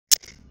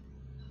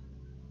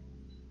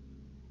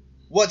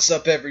What's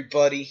up,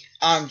 everybody?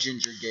 I'm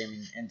Ginger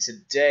Gaming, and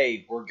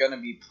today we're gonna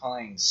be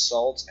playing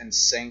Salt and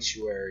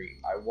Sanctuary.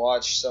 I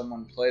watched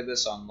someone play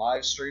this on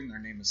live stream. Their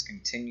name is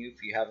Continue.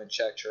 If you haven't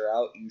checked her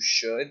out, you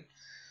should.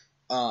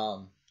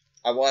 I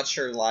watched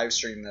her live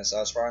stream this. I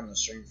was probably on the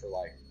stream for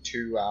like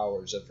 2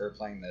 hours of her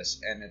playing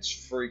this, and it's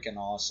freaking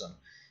awesome.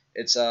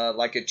 It's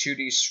like a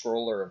 2D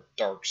scroller of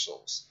Dark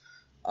Souls.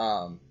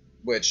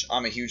 Which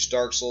I'm a huge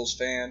Dark Souls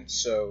fan,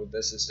 so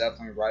this is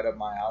definitely right up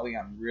my alley.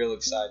 I'm real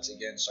excited to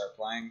get and start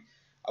playing.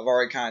 I've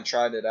already kind of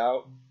tried it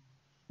out,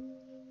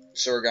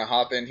 so we're going to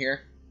hop in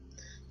here.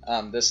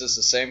 This is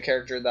the same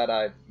character that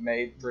I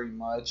made pretty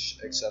much,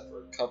 except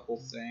for a couple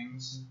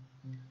things.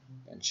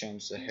 And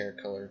change the hair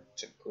color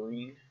to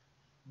green.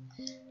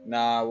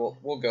 Nah,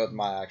 we'll go with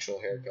my actual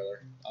hair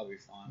color. I'll be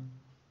fine.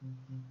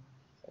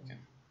 If I can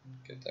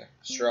get there.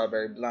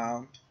 Strawberry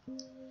blonde.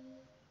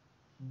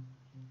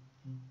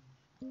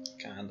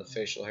 Kind of the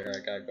facial hair I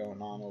got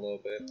going on a little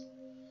bit.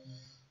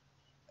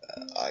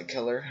 Eye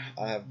color,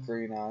 I have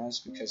green eyes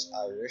because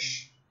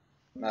Irish.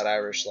 Not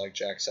Irish like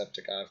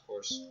Jacksepticeye, of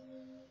course.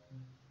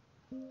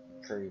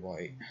 Pretty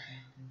white.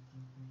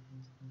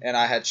 And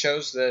I had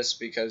chose this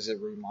because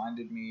it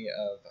reminded me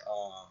of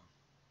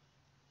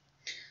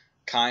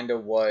kind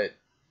of what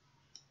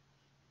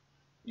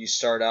you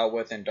start out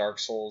with in Dark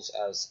Souls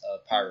as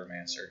a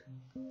Pyromancer.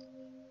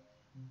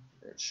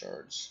 Red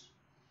shards.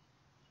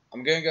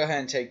 I'm going to go ahead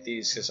and take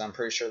these because I'm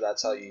pretty sure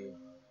that's how you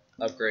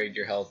upgrade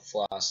your health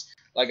flask.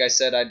 Like I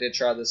said, I did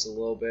try this a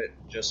little bit,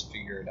 just to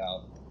figure it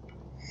out.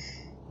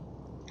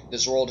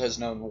 This world has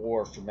known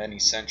war for many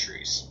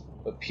centuries,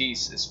 but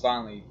peace is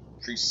finally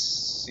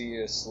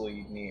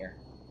precisely near.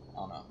 I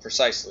don't know,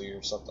 precisely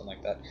or something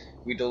like that.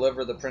 We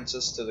deliver the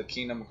princess to the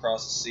kingdom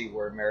across the sea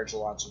where a marriage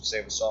alliance would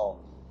save us all.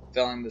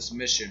 Failing this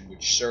mission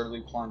would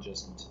surely plunge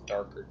us into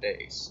darker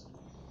days.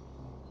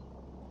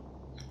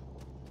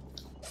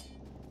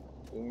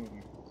 Ooh.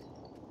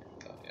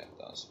 Oh, yeah,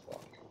 that was a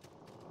block.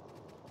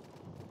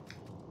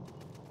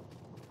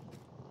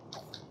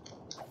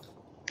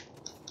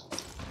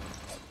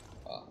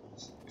 Oh,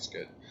 he's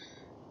good.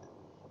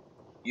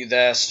 You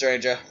there,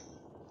 stranger?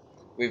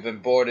 We've been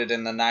boarded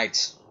in the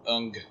night.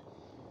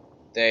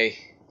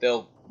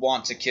 They'll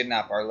want to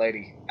kidnap our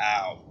lady.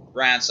 Ow.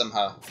 Ransom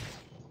her.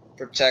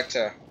 Protect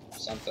her.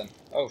 Something.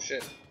 Oh,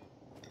 shit.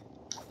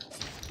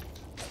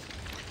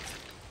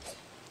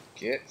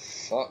 Get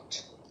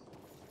fucked.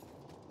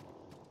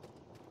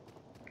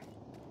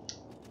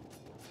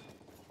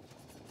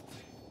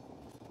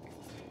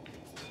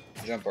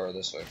 Jump over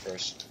this way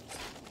first.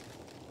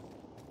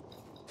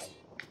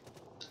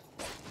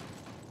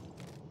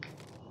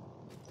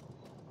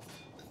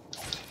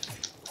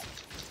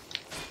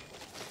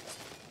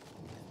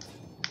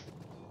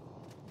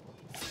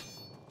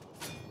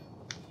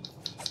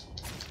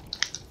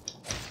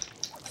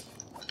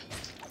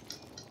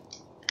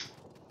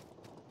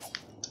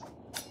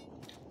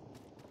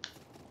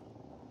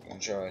 Gonna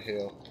try to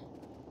heal.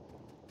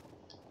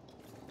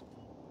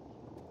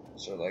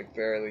 So like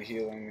barely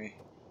healing me.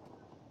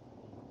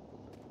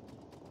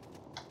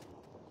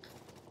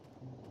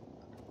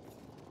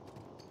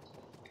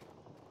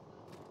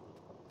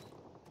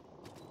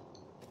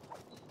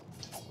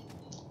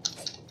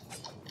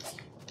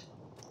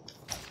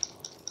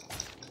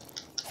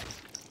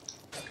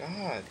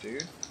 God,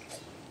 dude.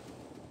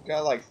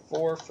 Got like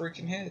 4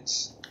 freaking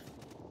hits.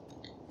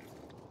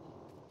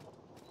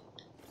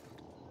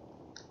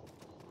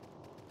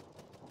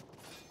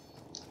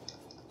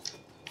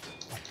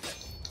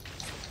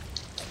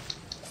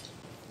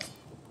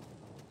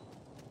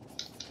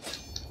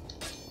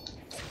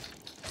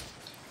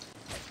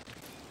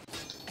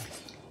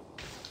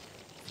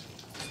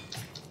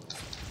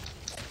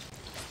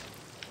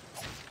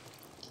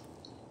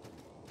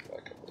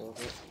 Back up a little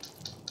bit.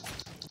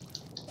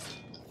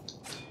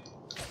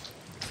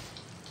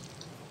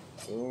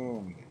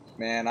 Boom.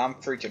 Man, I'm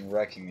freaking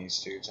wrecking these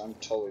dudes. I'm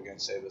totally gonna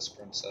save this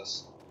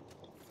princess.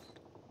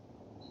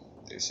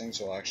 These things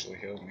will actually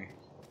heal me.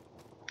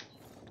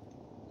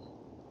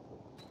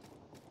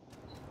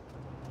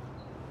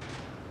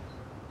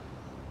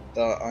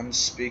 The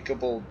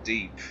unspeakable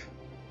deep.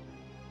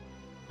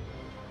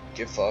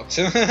 Get fucked.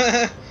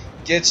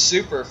 Get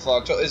super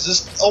fucked. Is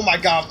this... Oh my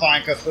god,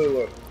 fine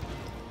Cthulhu.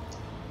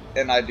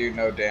 And I do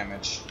no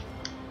damage.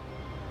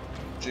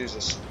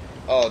 Jesus.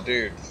 Oh,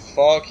 dude.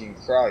 Fucking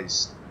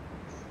Christ.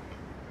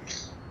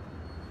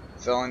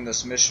 Failing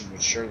this mission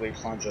would surely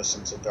plunge us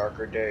into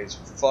darker days.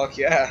 Fuck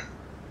yeah.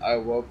 I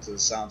awoke to the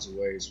sounds of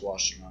waves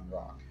washing on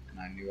rock, and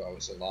I knew I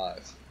was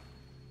alive.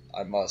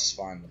 I must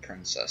find the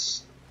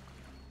princess.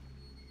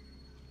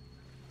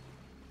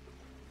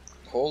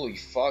 Holy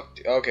fuck.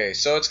 Okay,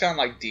 so it's kind of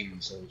like Demon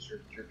Souls.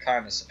 You're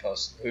kind of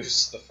supposed to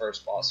lose the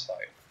first boss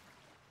fight.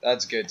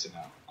 That's good to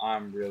know.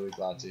 I'm really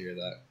glad to hear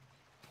that.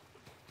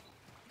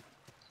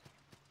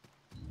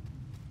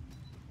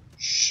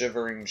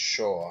 Shivering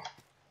Shore.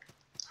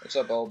 What's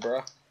up, old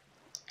bro?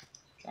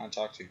 Trying to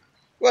talk to you.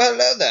 Well,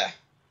 hello there.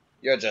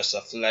 You're just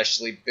a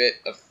fleshly bit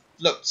of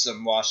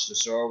flotsam washed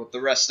ashore with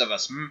the rest of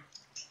us, hmm?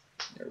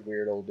 You're a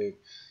weird old dude.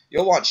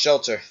 You'll want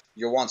shelter.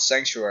 You'll want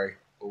sanctuary.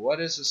 But what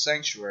is a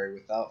sanctuary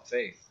without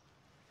faith?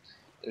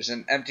 There's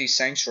an empty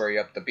sanctuary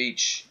up the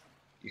beach.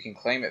 You can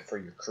claim it for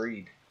your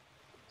creed.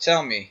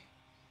 Tell me,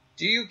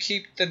 do you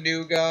keep the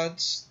new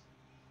gods?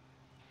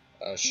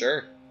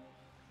 Sure.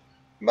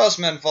 Most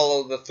men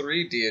follow the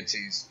three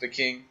deities, the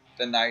king,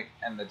 the knight,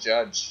 and the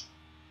judge.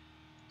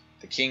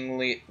 The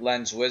king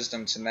lends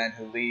wisdom to men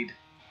who lead,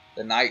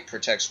 the knight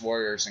protects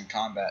warriors in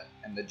combat,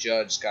 and the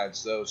judge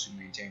guides those who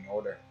maintain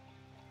order.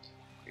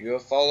 Are you a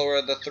follower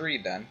of the three,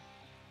 then?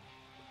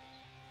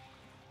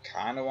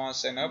 Kinda want to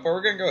say no, but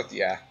we're gonna go with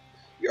yeah.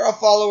 You're a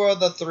follower of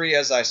the three,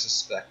 as I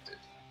suspected.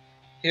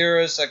 Here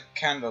is a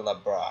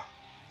candelabra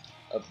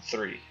of the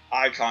three,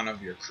 icon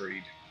of your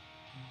creed.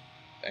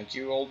 Thank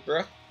you, old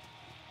bruh.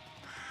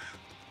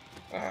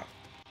 I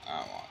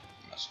don't want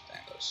to mess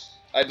with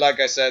those. Like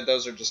I said,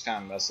 those are just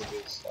kind of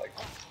messages. Like,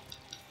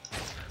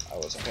 I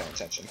wasn't paying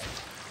attention.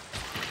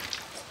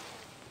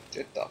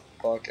 Get the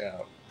fuck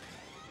out.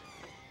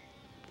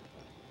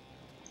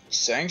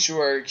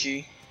 Sanctuary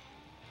key.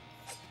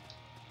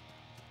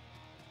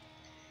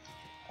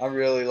 I'm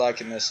really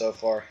liking this so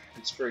far.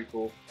 It's pretty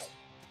cool.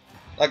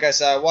 Like I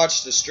said, I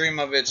watched the stream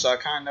of it, so I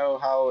kind of know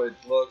how it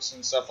looks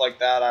and stuff like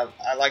that.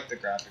 I like the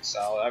graphic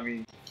style. I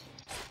mean,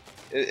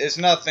 it's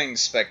nothing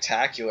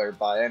spectacular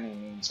by any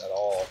means at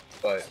all,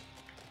 but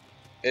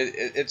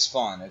it's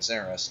fun. It's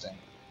interesting.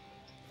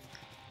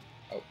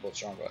 Oh,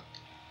 what's wrong with it?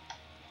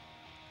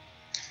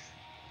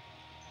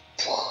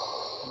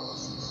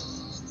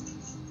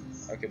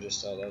 I could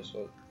just tell that's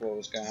what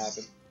was gonna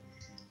happen.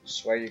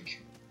 Swag.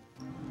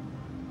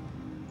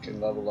 Can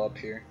level up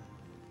here.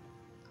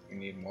 We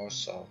need more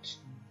salt.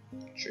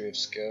 Tree of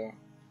skill.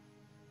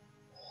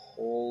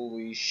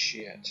 Holy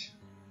shit.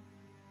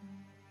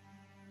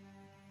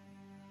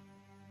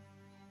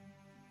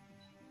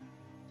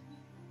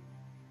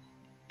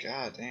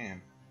 God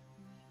damn.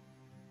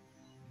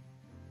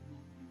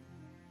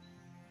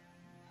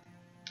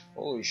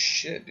 Holy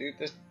shit, dude.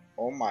 This.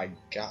 Oh my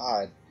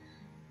god.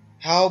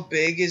 How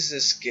big is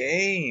this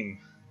game?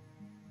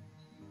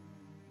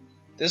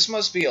 This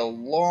must be a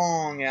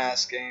long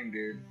ass game,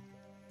 dude.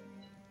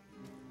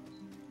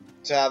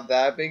 To have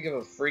that big of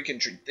a freaking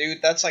tree.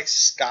 Dude, that's like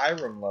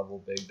Skyrim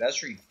level big.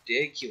 That's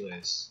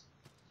ridiculous.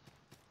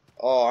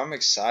 Oh, I'm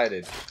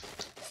excited.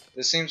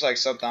 This seems like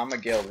something I'm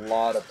going to get a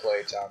lot of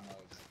playtime with.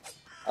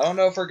 I don't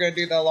know if we're going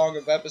to do that long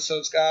of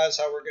episodes, guys.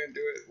 How we're going to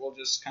do it, we'll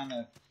just kind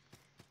of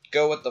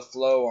go with the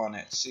flow on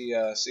it. See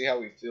how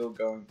we feel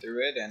going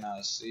through it, and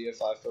see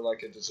if I feel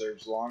like it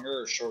deserves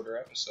longer or shorter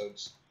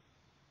episodes.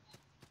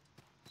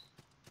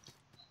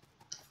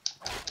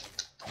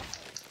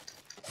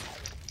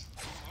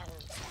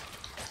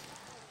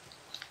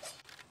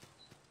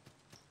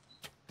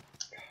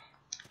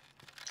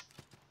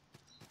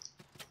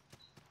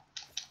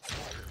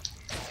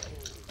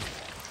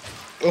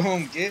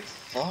 Boom, get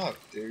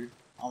fucked, dude.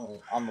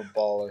 I'm a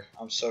baller.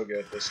 I'm so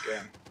good at this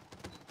game.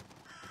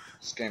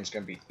 This game's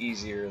gonna be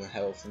easier than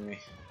hell for me.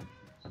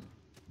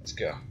 Let's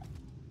go.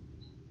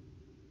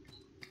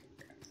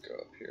 Go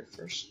up here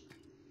first.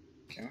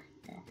 Can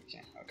we? No, we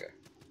can't. Okay.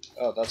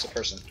 Oh, that's a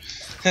person.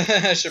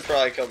 I should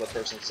probably kill the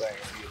person saying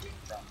immediately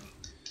in front of me.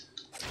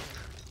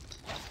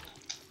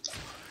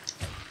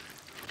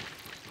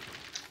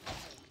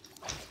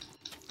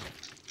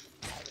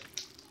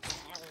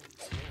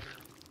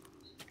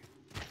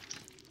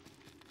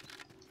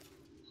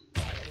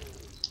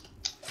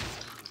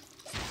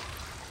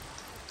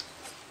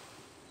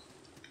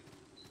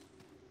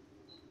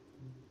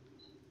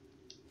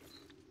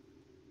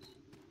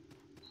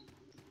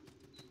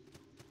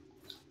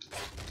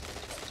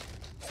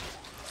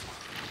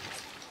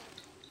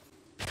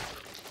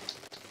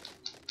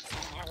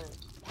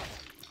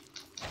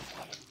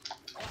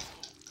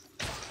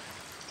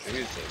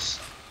 Jesus.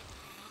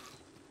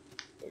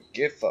 But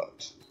get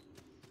fucked.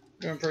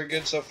 Doing pretty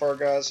good so far,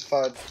 guys, if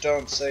I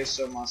don't say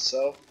so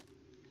myself.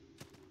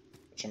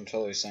 Which I'm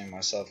totally saying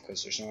myself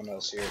because there's no one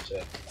else here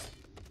to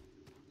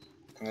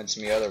convince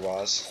me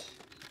otherwise.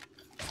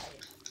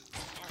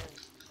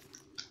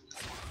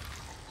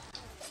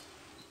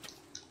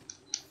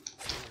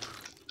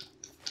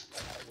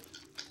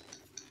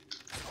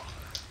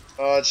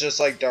 Oh, it's just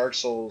like Dark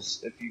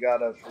Souls. If you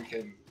gotta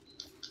freaking...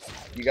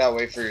 You gotta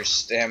wait for your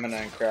stamina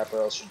and crap,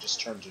 or else you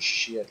just turn to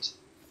shit.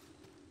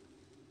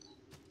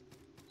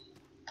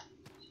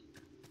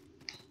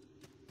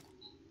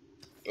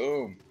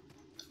 Boom.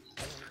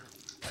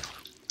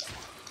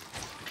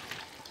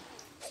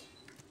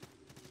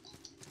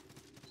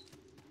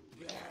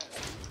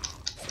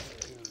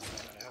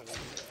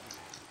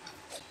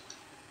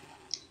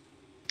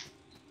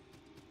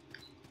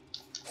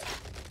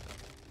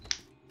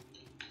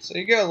 So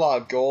you get a lot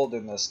of gold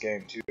in this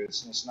game too.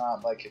 It's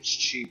not like it's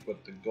cheap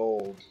with the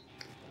gold.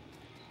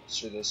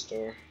 Let's do this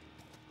door.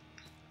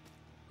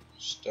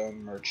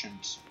 Stone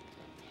merchant.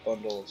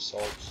 Bundle of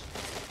salts.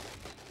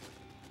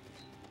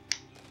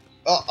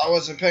 Oh, I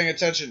wasn't paying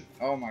attention.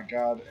 Oh my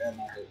god, and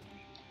that hurt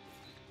me.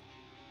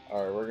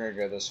 Alright, we're gonna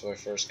go this way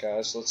first,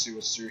 guys. Let's see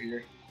what's through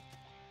here.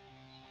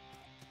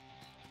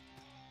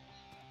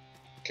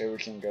 Okay, we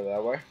can go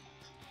that way.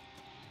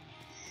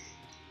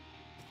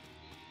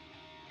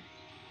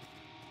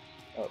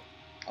 Oh,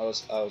 I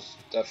was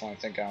definitely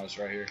thinking I was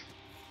right here.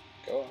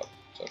 Go up.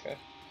 It's okay.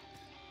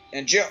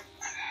 And jump.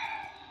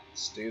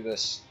 Let's do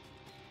this.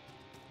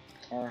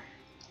 Or,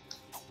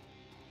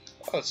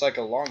 oh, it's like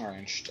a long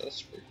range.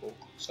 That's pretty cool.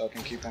 So I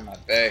can keep him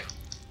at bay.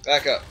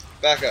 Back up.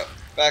 Back up.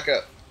 Back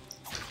up.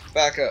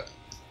 Back up.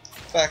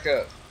 Back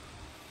up.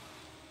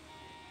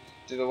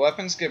 Do the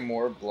weapons get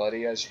more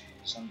bloody as you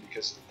use them?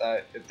 Because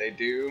if they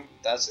do,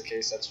 if that's the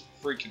case, that's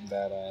freaking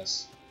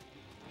badass.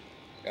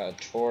 Got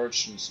a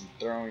torch and some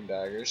throwing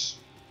daggers.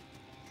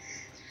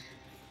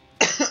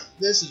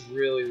 This is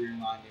really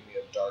reminding me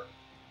of Dark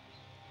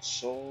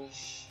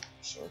Souls.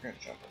 So we're gonna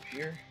jump up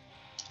here.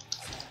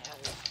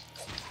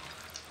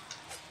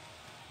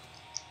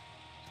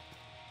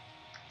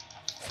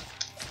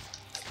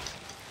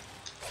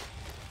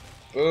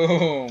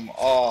 Boom!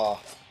 Aw.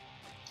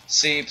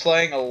 See,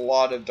 playing a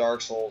lot of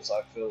Dark Souls,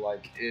 I feel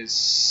like,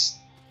 is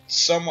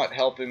somewhat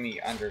helping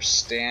me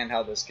understand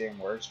how this game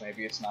works.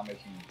 Maybe it's not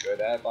making me good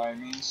at it by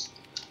any means.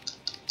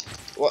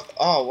 What?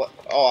 Oh, what?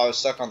 Oh, I was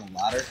stuck on the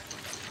ladder.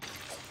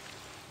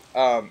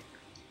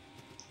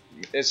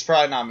 It's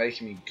probably not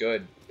making me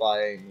good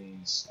by any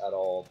means at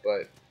all,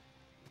 but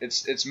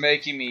it's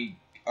making me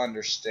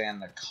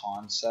understand the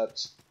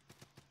concept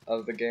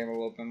of the game a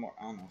little bit more.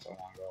 I don't know if I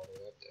want to go all the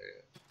way up there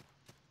yet.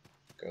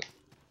 Good.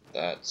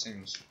 That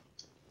seems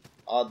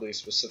oddly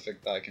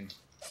specific that I can.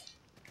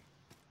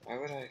 Why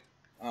would I?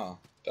 Oh,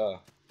 duh. In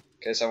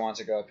case I want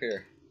to go up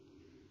here.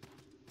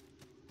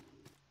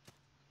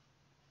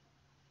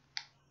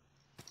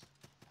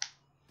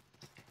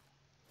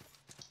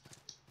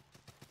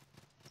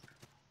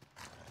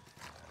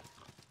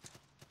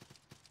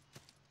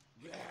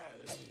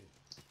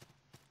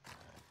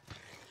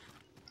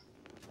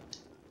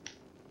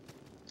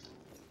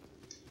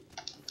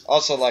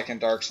 Also, like in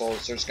Dark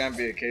Souls, there's gonna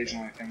be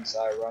occasionally things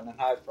that I run and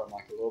hide from,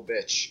 like a little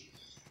bitch.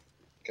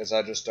 Because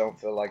I just don't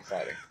feel like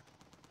fighting.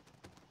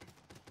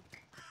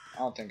 I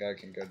don't think I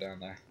can go down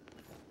there.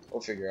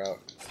 We'll figure out.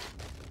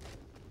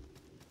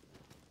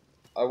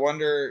 I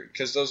wonder,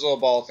 because those little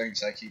ball things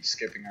that keep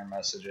skipping our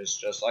messages,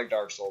 just like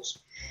Dark Souls.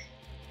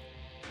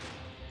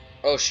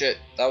 Oh shit,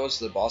 that was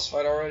the boss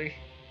fight already?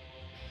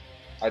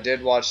 I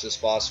did watch this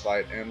boss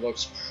fight, and it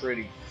looks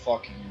pretty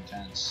fucking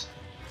intense.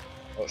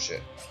 Oh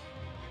shit.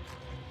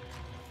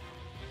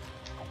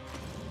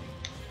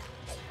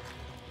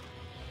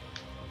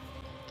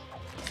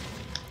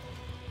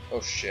 Oh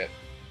shit.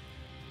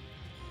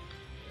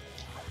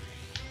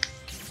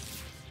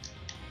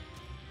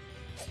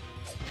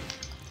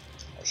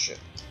 Oh shit.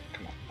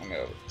 Come on, let me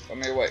over. Let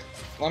me away.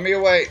 Let me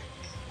away!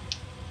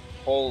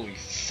 Holy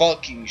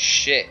fucking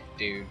shit,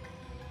 dude.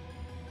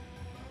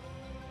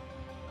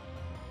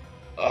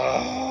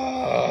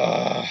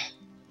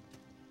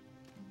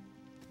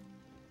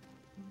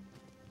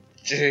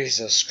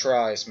 Jesus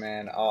Christ,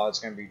 man. Oh, it's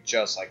gonna be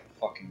just like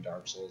fucking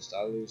Dark Souls. Did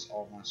I lose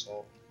all my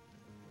soul?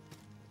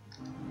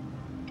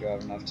 Do I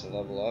have enough to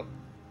level up?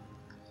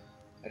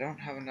 I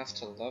don't have enough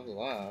to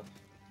level up.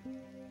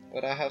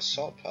 But I have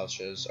salt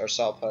pouches. Are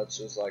salt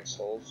pouches like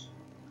souls?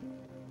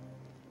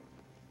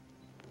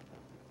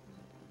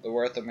 The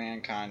worth of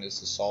mankind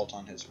is the salt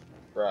on his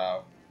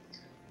brow,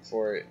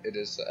 for it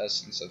is the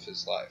essence of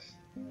his life.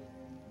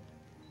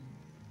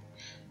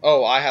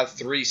 Oh, I have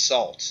 3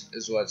 salt,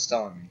 is what it's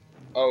telling me.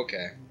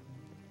 Okay.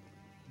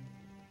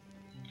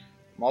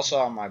 I'm also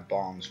on my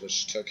bombs,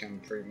 which took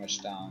him pretty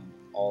much down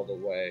all the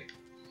way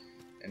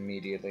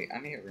immediately. I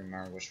need to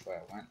remember which way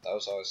I went. That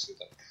was obviously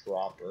the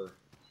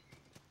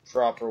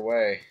proper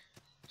way.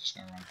 Just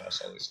gonna run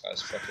past all these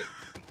guys. Fuck it.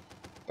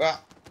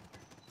 Ah.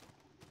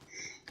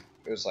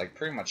 It was like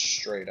pretty much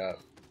straight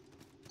up.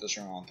 This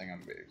room, I don't think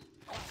I'm big.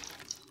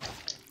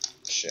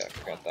 Shit, I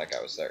forgot that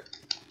guy was there.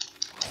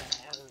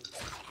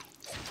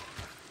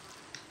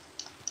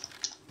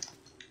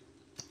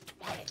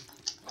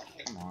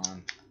 Come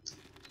on.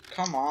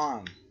 Come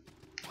on.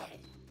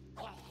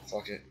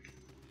 Fuck it.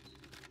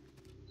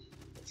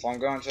 If I'm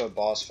going to a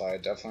boss fight, I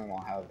definitely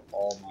won't have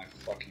all my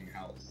fucking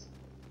health.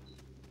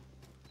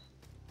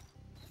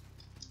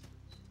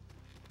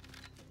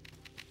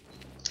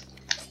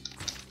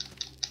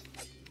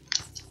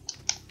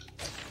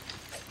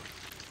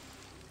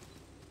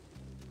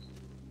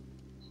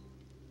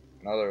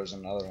 No, there was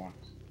another one.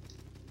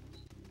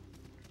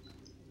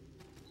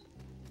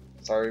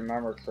 If I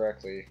remember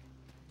correctly,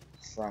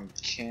 from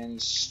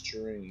Kin's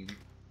stream.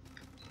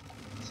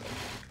 So,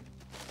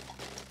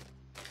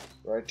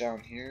 right down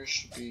here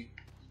should be.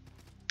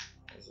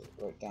 Is it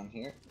right down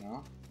here?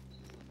 No.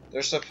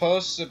 There's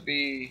supposed to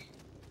be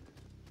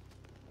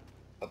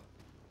a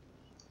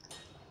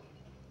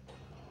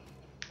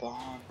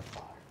bonfire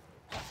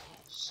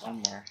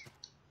somewhere.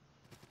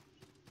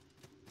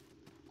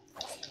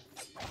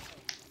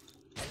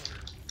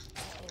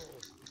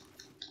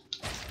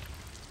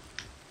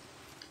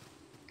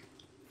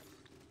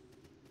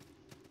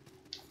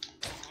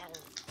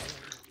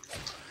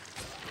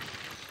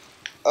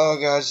 Oh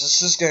guys,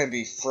 this is gonna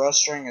be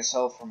frustrating as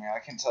hell for me. I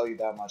can tell you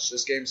that much.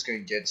 This game's gonna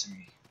get to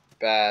me.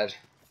 bad.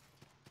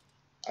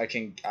 I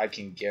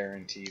can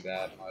guarantee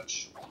that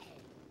much.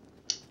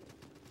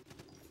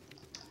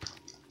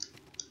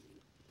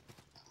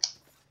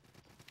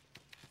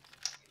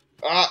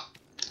 Ah!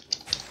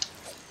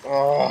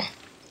 Oh,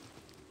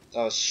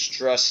 that was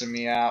stressing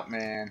me out,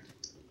 man.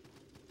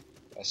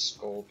 A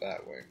skull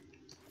batwing.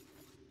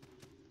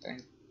 I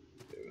think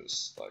it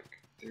was like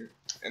through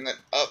and then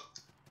up.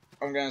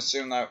 I'm gonna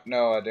assume that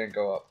no, I didn't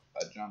go up.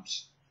 I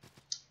jumped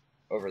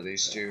over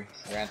these two.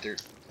 Ran through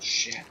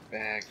shit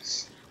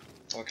bags.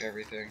 Fuck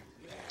everything.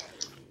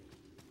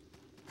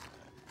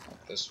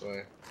 Up this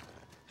way.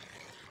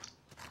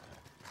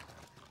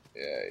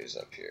 Yeah, he's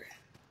up here.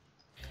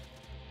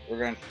 We're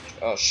gonna.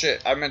 Oh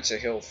shit! I meant to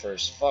heal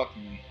first. Fuck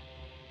me.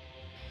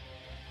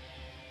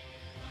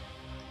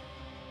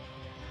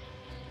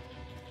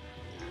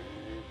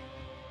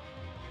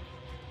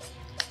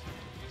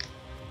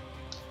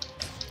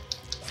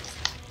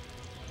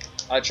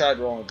 I tried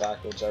rolling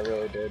backwards. I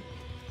really did.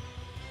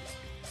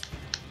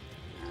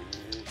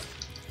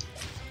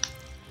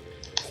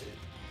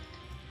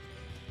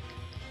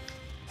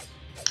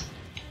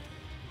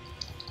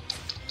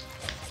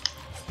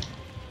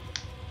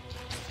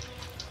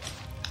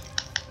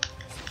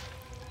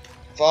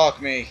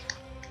 Fuck me.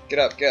 Get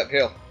up,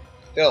 heal.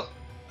 Heal.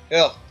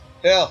 Heal.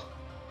 Heal.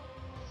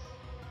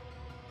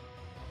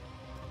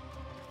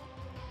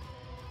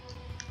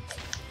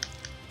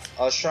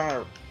 I was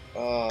trying to,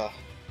 oh,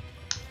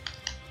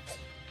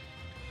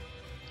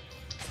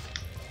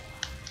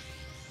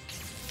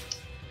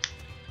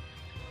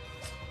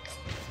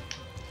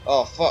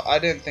 fuck. I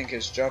didn't think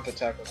his jump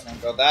attack was gonna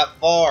go that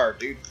far,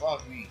 dude.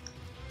 Fuck me.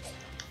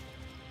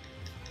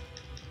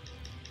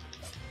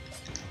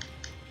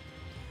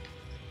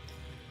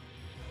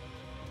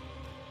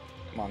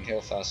 Come on,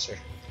 heal faster.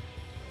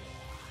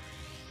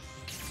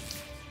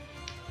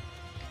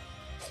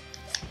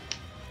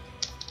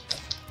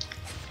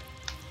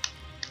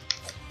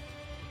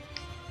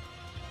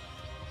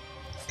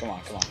 Come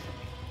on, come on.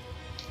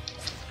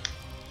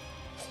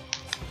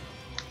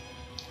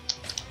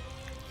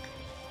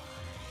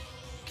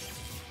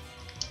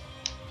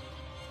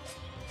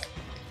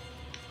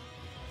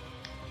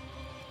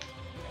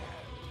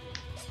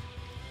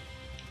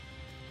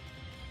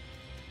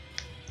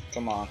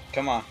 Come on,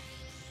 come on.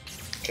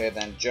 Okay,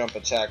 then jump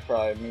attack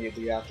probably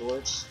immediately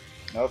afterwards.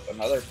 Nope,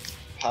 another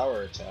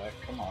power attack.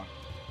 Come on.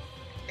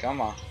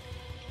 Come on.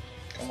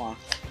 Come on.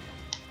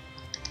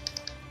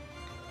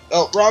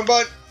 Oh, wrong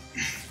button!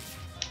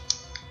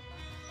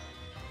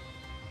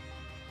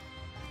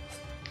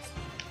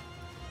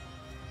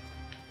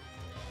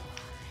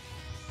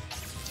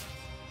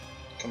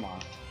 Come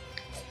on.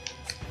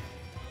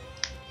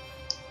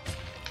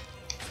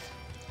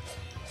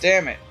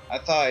 Damn it! I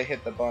thought I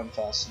hit the button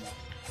fast enough.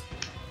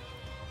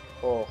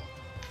 Oh.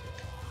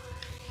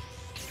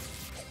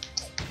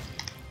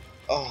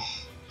 Oh.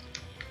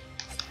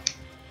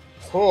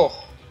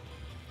 Oh.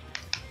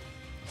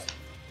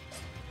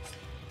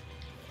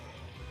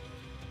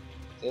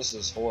 This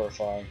is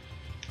horrifying.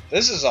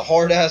 This is a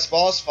hard-ass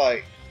boss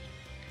fight.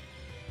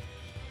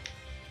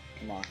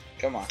 Come on.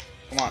 Come on.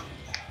 Come on.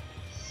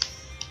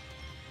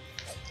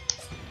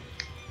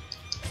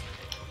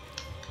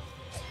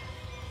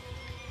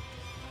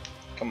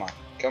 Come on.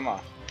 Come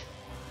on.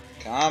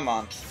 Come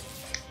on.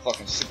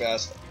 Fucking stupid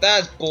ass.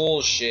 That's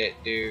bullshit,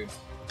 dude.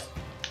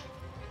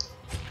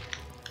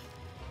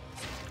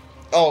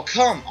 Oh,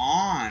 come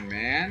on,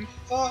 man.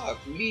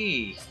 Fuck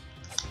me.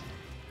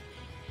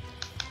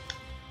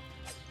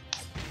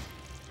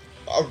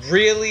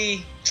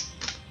 Really?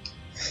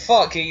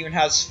 Fuck, it even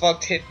has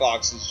fucked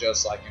hitboxes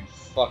just like in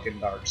fucking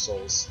Dark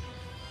Souls.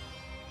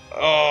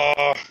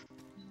 And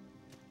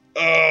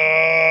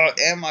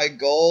my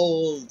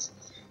gold.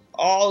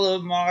 All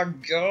of my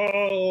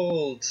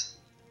gold.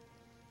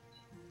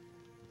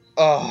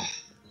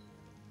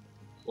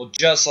 Well,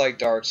 just like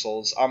Dark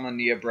Souls, I'm gonna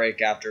need a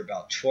break after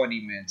about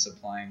 20 minutes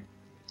of playing.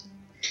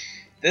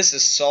 This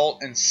is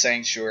Salt and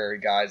Sanctuary,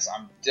 guys.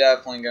 I'm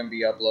definitely gonna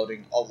be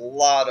uploading a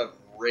lot of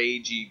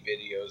ragey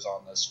videos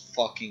on this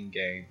fucking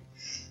game.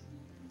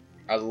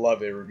 I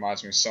love it. It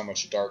reminds me so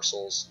much of Dark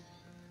Souls.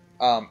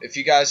 If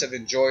you guys have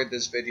enjoyed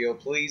this video,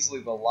 please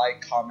leave a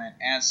like, comment,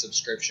 and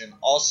subscription.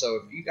 Also,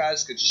 if you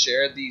guys could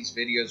share these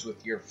videos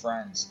with your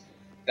friends,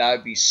 that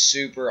would be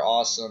super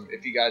awesome.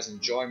 If you guys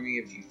enjoy me,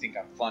 if you think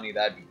I'm funny,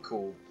 that'd be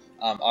cool.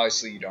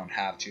 Obviously, you don't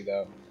have to,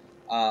 though.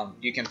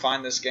 You can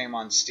find this game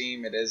on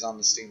Steam. It is on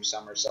the Steam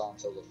Summer Sale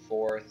until the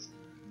 4th.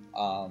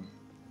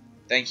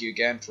 Thank you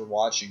again for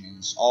watching, and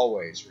as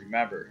always,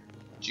 remember,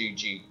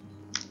 GG.